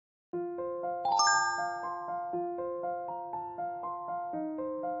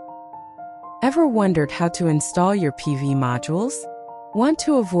Ever wondered how to install your PV modules? Want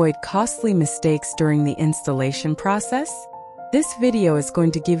to avoid costly mistakes during the installation process? This video is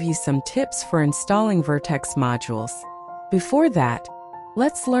going to give you some tips for installing Vertex modules. Before that,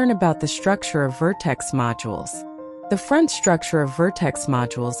 let's learn about the structure of Vertex modules. The front structure of Vertex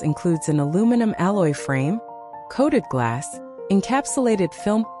modules includes an aluminum alloy frame, coated glass, encapsulated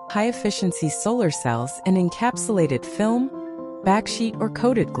film, high-efficiency solar cells, and encapsulated film, backsheet or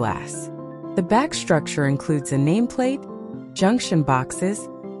coated glass. The back structure includes a nameplate, junction boxes,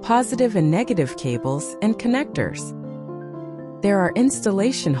 positive and negative cables, and connectors. There are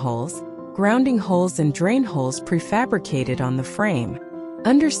installation holes, grounding holes, and drain holes prefabricated on the frame.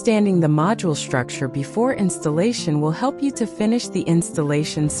 Understanding the module structure before installation will help you to finish the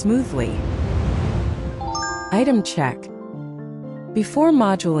installation smoothly. Item check. Before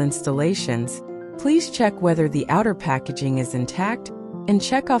module installations, please check whether the outer packaging is intact and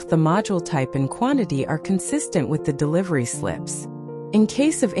check off the module type and quantity are consistent with the delivery slips. In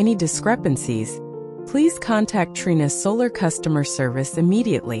case of any discrepancies, please contact Trinasolar customer service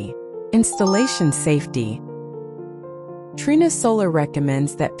immediately. Installation safety. Trinasolar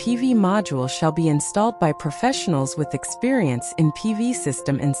recommends that PV modules shall be installed by professionals with experience in PV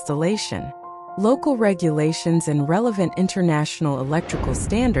system installation. Local regulations and relevant international electrical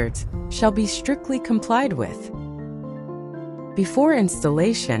standards shall be strictly complied with. Before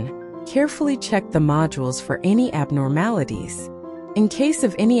installation, carefully check the modules for any abnormalities. In case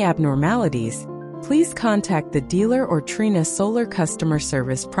of any abnormalities, please contact the dealer or Trinasolar customer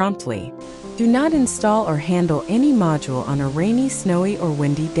service promptly. Do not install or handle any module on a rainy, snowy, or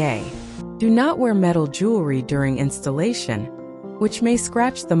windy day. Do not wear metal jewelry during installation, which may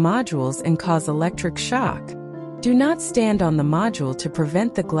scratch the modules and cause electric shock. Do not stand on the module to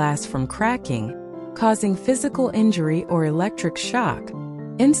prevent the glass from cracking, causing physical injury or electric shock.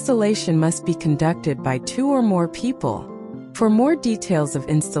 Installation must be conducted by 2 or more people. For more details of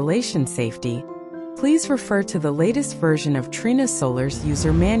installation safety, please refer to the latest version of Trinasolar's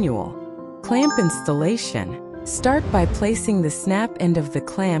user manual. Clamp installation. Start by placing the snap end of the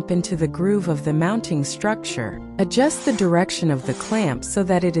clamp into the groove of the mounting structure. Adjust the direction of the clamp so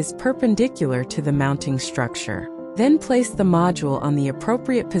that it is perpendicular to the mounting structure. Then place the module on the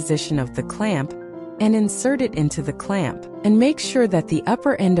appropriate position of the clamp and insert it into the clamp. And make sure that the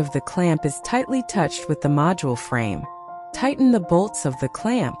upper end of the clamp is tightly touched with the module frame. Tighten the bolts of the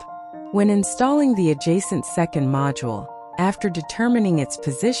clamp. When installing the adjacent second module, after determining its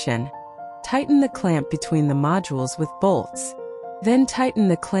position, tighten the clamp between the modules with bolts. Then tighten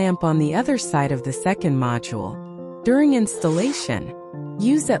the clamp on the other side of the second module. During installation,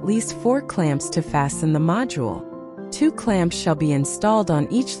 use at least 4 clamps to fasten the module. 2 clamps shall be installed on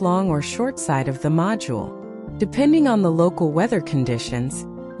each long or short side of the module. Depending on the local weather conditions,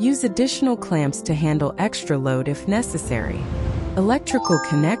 use additional clamps to handle extra load if necessary. Electrical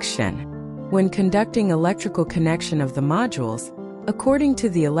connection. When conducting electrical connection of the modules, according to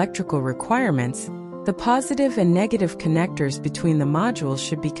the electrical requirements, the positive and negative connectors between the modules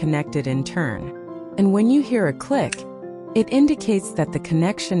should be connected in turn. And when you hear a click, it indicates that the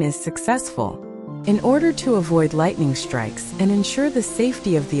connection is successful. In order to avoid lightning strikes and ensure the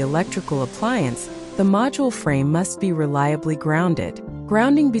safety of the electrical appliance, the module frame must be reliably grounded.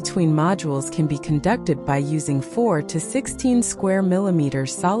 Grounding between modules can be conducted by using 4 to 16 square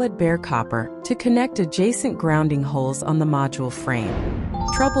millimeters solid bare copper to connect adjacent grounding holes on the module frame.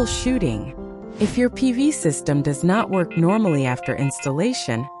 Troubleshooting. If your PV system does not work normally after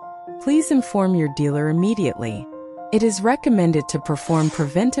installation, please inform your dealer immediately. It is recommended to perform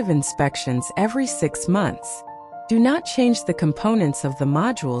preventive inspections every 6 months. Do not change the components of the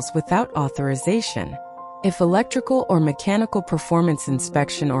modules without authorization. If electrical or mechanical performance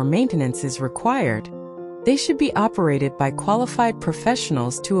inspection or maintenance is required, they should be operated by qualified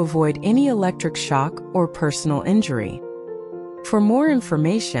professionals to avoid any electric shock or personal injury. For more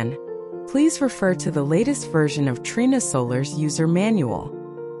information, please refer to the latest version of Trinasolar's user manual.